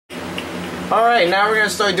Alright, now we're gonna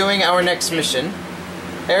start doing our next mission.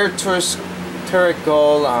 Air turret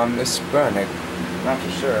goal, Espionage. Not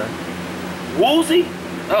for sure. Woolsey?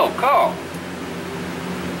 Oh, Carl.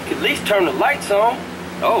 You could at least turn the lights on.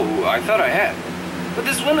 Oh, I thought I had. But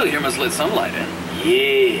this window here must let sunlight in.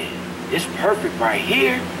 Yeah, it's perfect right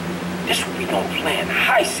here. This what we gonna plan the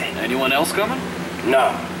heist in. Anyone else coming?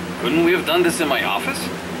 Nah, Couldn't we have done this in my office?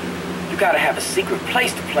 you gotta have a secret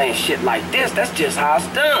place to plan shit like this. That's just how it's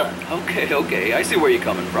done. Okay, I see where you're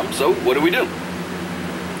coming from. So, what do we do?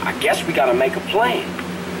 I guess we gotta make a plan.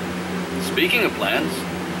 Speaking of plans,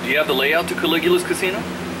 do you have the layout to Caligula's casino?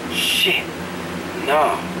 Shit.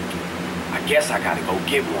 No. I guess I gotta go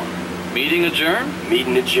get one. Meeting adjourned?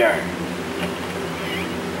 Meeting adjourned.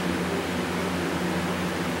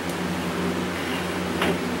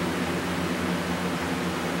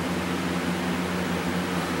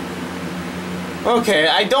 Okay,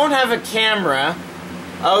 I don't have a camera.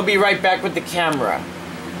 I'll be right back with the camera.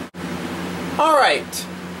 Alright.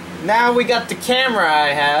 Now we got the camera I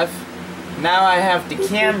have. Now I have the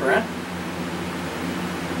camera.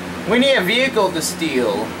 We need a vehicle to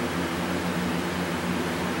steal.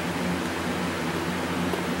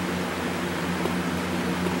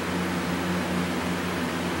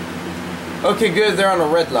 Okay, good, they're on a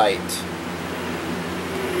red light.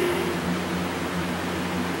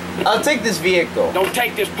 I'll take this vehicle. Don't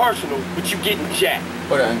take this personal, but you getting jacked.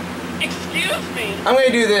 Hold on. Excuse me. I'm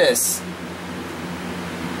gonna do this.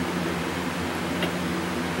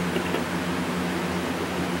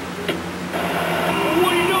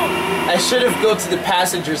 What are you doing? I should have go to the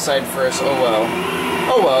passenger side first. Oh well.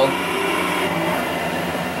 Oh well.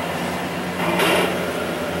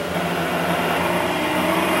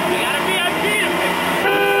 We got a VIP to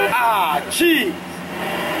pick. Ah, jeez.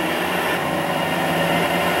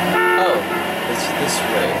 Oh, it's this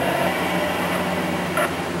way.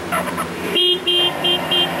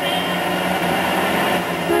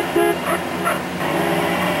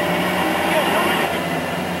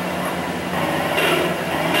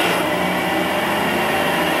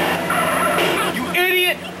 You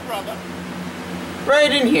idiot. Brother.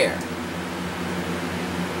 Right in here.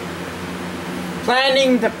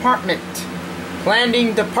 Planning department.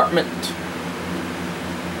 Planning department.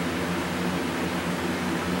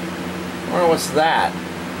 I wonder what's that?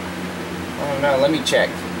 Oh no, let me check.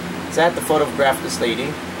 Is that the photograph of this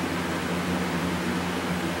lady?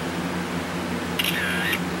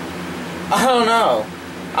 I don't know.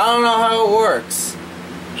 I don't know how it works.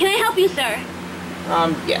 Can I help you, sir?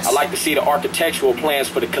 Yes. I'd like to see the architectural plans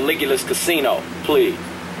for the Caligula's casino, please.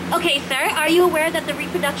 Okay, sir. Are you aware that the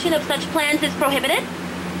reproduction of such plans is prohibited?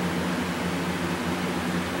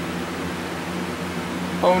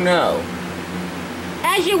 Oh no.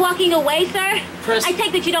 As you're walking away, sir, Press- I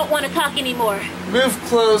take that you don't want to talk anymore. Move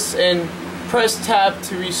close and press tab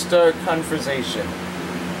to restart conversation.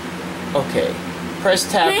 Okay. Press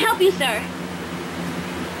tab. Can I help you, sir?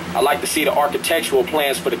 I'd like to see the architectural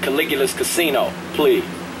plans for the Caligula's casino, please.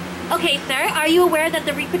 Okay, sir. Are you aware that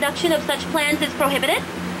the reproduction of such plans is prohibited?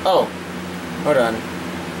 Oh. Hold on.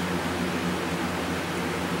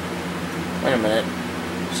 Wait a minute.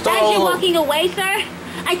 Start As all you're over. walking away, sir,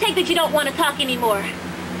 I take that you don't want to talk anymore.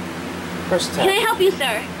 Press tab. Can I help you,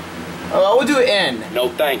 sir? Oh, I will do it in. No,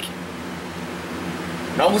 thank you.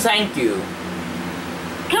 No, thank you.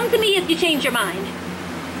 Come to me if you change your mind.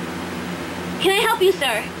 Can I help you,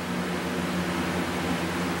 sir?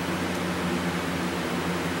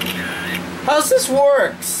 How's this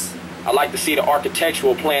works? I'd like to see the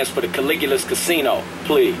architectural plans for the Caligula's casino,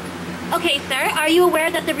 please. Okay, sir. Are you aware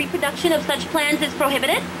that the reproduction of such plans is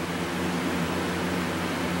prohibited?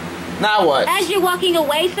 Now what? As you're walking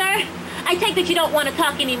away, sir, I take that you don't want to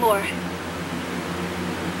talk anymore.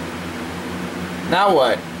 Now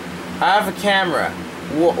what? I have a camera.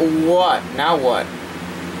 What? Now what?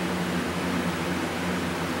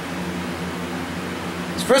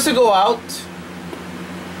 It's supposed to go out.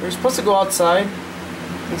 We're supposed to go outside.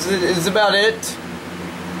 Is about it?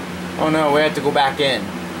 Oh no, we have to go back in.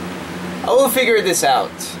 I will figure this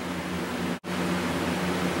out.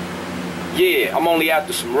 Yeah, I'm only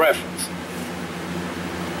after some reference.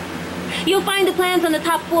 You'll find the plans on the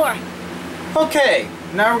top floor. Okay,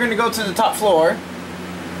 now we're gonna go to the top floor.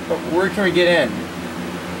 But where can we get in?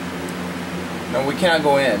 No, we cannot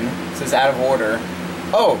go in. It says out of order.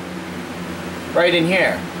 Oh! Right in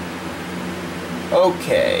here.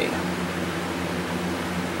 Okay.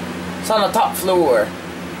 It's on the top floor.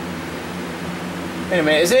 Wait a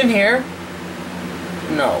minute, is it in here?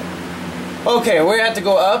 No. Okay, we have to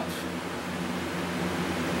go up.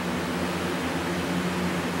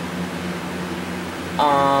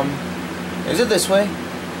 Is it this way?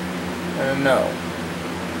 No.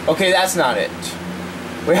 Okay, that's not it.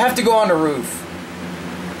 We have to go on the roof.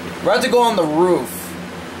 We have to go on the roof.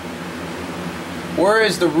 Where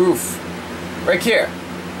is the roof? Right here.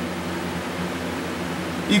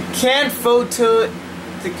 You can't photo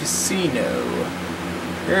the casino.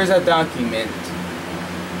 Here's a document.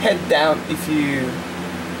 Head down if you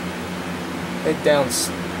head down.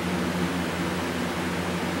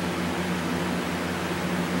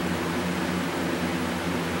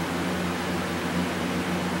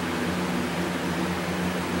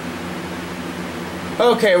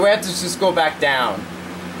 Okay, we have to just go back down.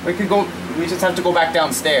 We just have to go back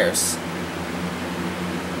downstairs.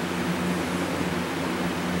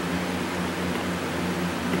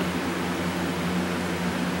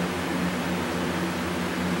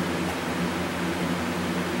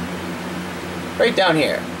 Right down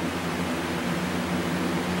here.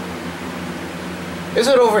 Is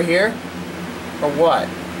it over here? Or what?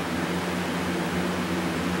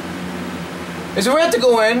 Is it where we have to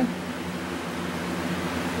go in?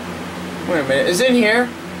 Wait a minute, is it in here?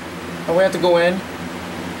 Oh, we have to go in?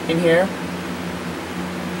 In here?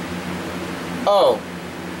 Oh.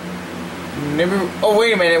 Maybe, oh,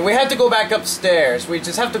 wait a minute, we have to go back upstairs. We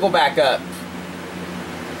just have to go back up.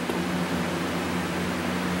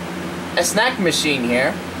 A snack machine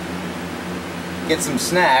here. Get some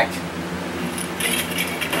snack.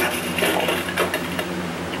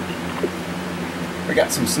 We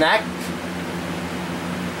got some snack.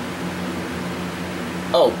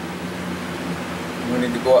 Oh. We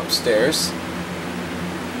need to go upstairs.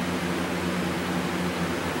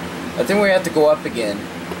 I think we have to go up again.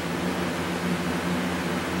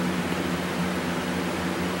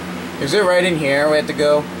 Is it right in here we have to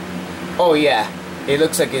go? Oh yeah. It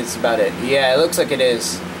looks like it's about it. Yeah, it looks like it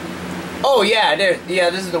is. Oh yeah, there.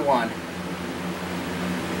 Yeah, this is the one.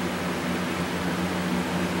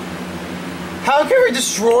 How can we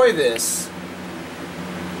destroy this?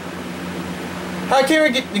 How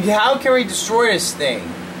can we destroy this thing?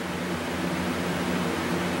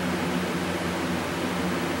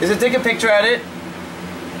 Is it take a picture at it?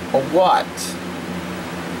 Or what?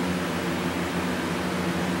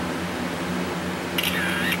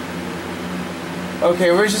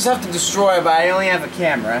 Okay, we just have to destroy it, but I only have a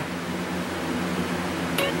camera.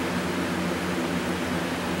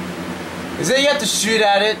 Is it you have to shoot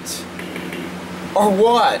at it? Or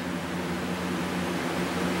what?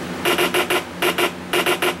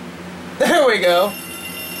 There we go.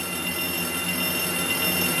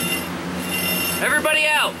 Everybody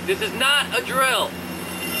out! This is not a drill!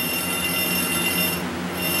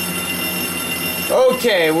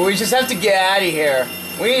 Okay, well we just have to get out of here.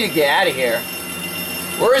 We need to get out of here.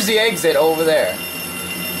 Where's the exit? Over there.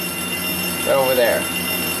 Right over there.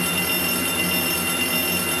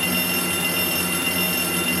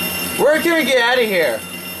 Where can we get out of here?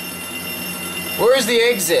 Where's the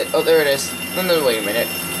exit? Oh, there it is. No, wait a minute.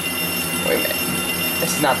 Wait a minute.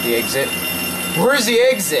 That's not the exit. Where's the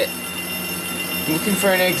exit? I'm looking for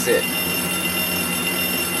an exit.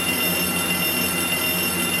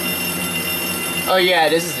 Oh yeah,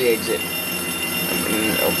 this is the exit.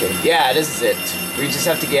 Okay, yeah, this is it. We just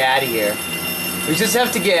have to get out of here. We just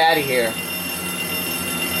have to get out of here.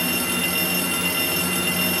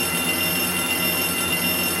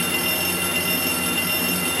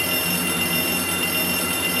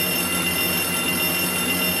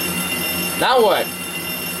 Now what?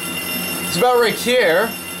 It's about right here.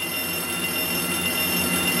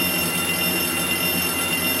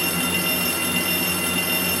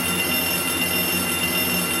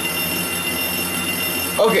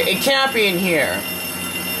 Okay, it can't be in here.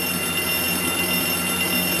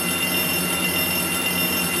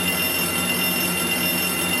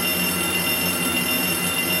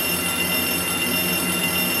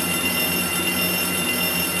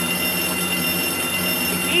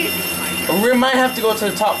 We might have to go to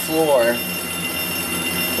the top floor.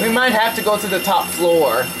 We might have to go to the top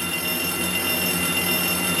floor.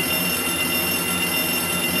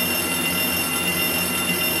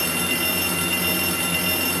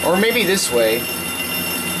 Or maybe this way.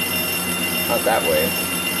 Not that way.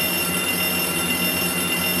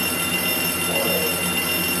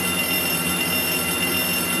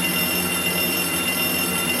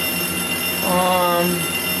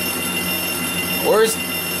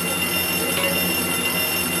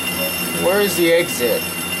 Where's the exit?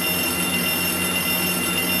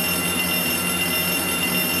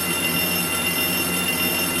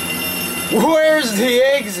 Where's the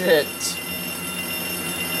exit?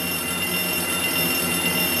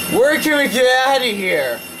 Where can we get out of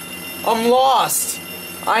here? I'm lost.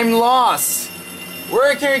 I'm lost.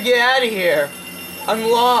 Where can we get out of here? I'm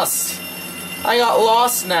lost. I got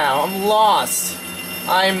lost now. I'm lost.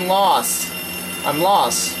 I'm lost. I'm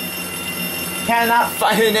lost. Cannot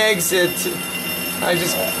find an exit.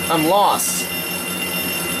 I'm lost.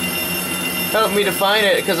 Help me to find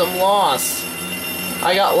it, because I'm lost.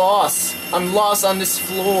 I got lost. I'm lost on this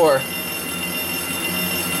floor.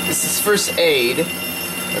 This is first aid.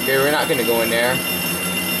 Okay, we're not gonna go in there.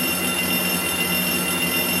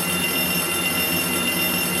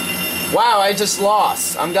 Wow, I just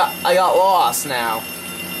lost. I got lost now.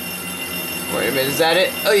 Wait a minute, is that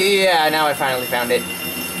it? Oh yeah, now I finally found it.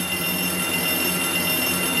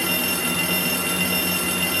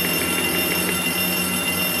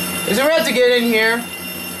 Is it red to get in here?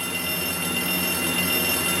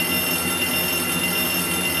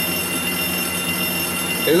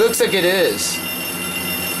 It looks like it is.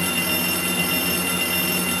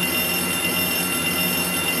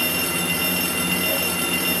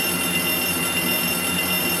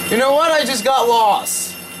 You know what? I just got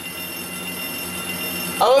lost.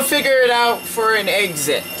 I will figure it out for an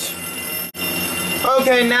exit.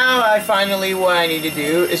 Okay, now what I need to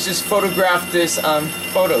do is just photograph this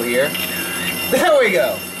photo here. There we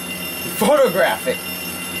go. Photograph it.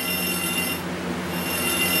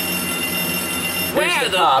 Where There's are the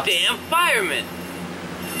those cops. damn firemen?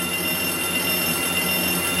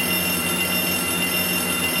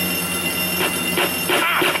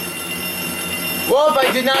 Well,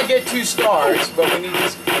 I did not get 2 stars, but we need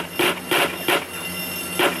to...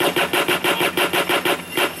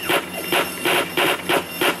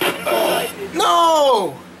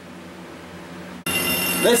 No!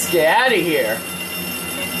 Let's get out of here.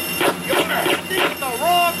 This is the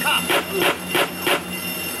wrong cop.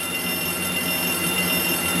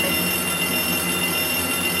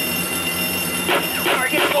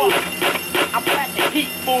 Get going. I'm back to heat,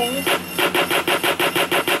 fool.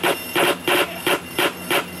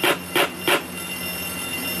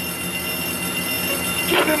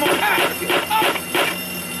 Give him a pack.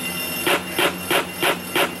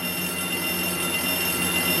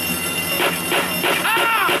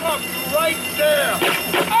 Right there.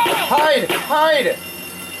 Hide! Hide!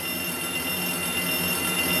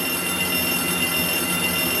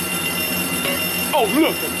 Oh,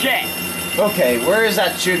 look, a cat. Okay, where is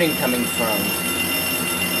that shooting coming from?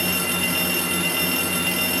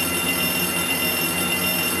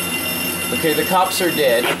 Okay, the cops are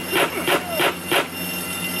dead.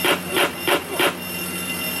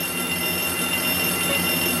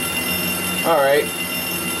 Alright.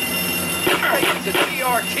 It's a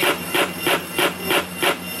TRT.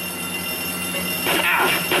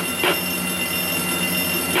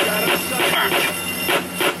 Got him, son.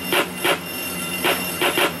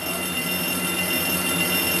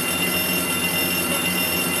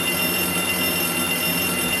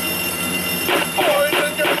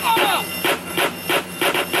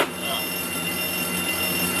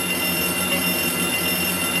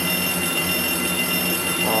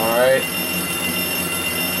 Alright.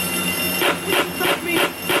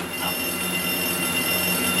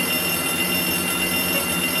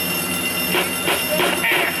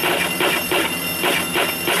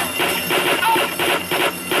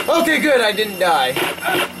 Okay, good, I didn't die.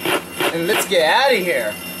 And let's get out of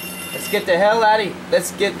here. Let's get the hell out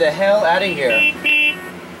of here.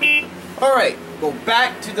 Alright, go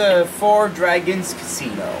back to the Four Dragons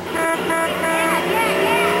Casino.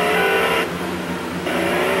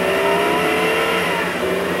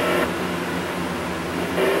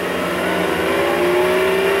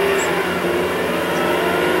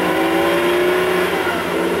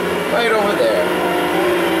 Right over there.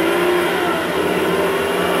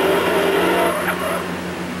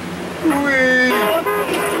 Whee!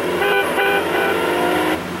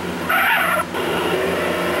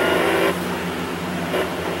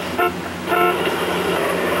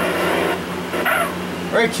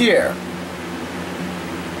 Right here.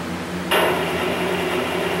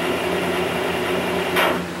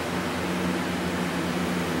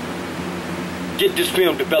 Get this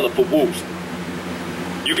film developed for Wolves.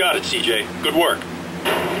 You got it, CJ. Good work.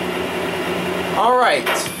 Alright.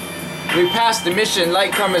 We passed the mission.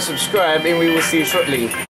 Like, comment, subscribe, and we will see you shortly.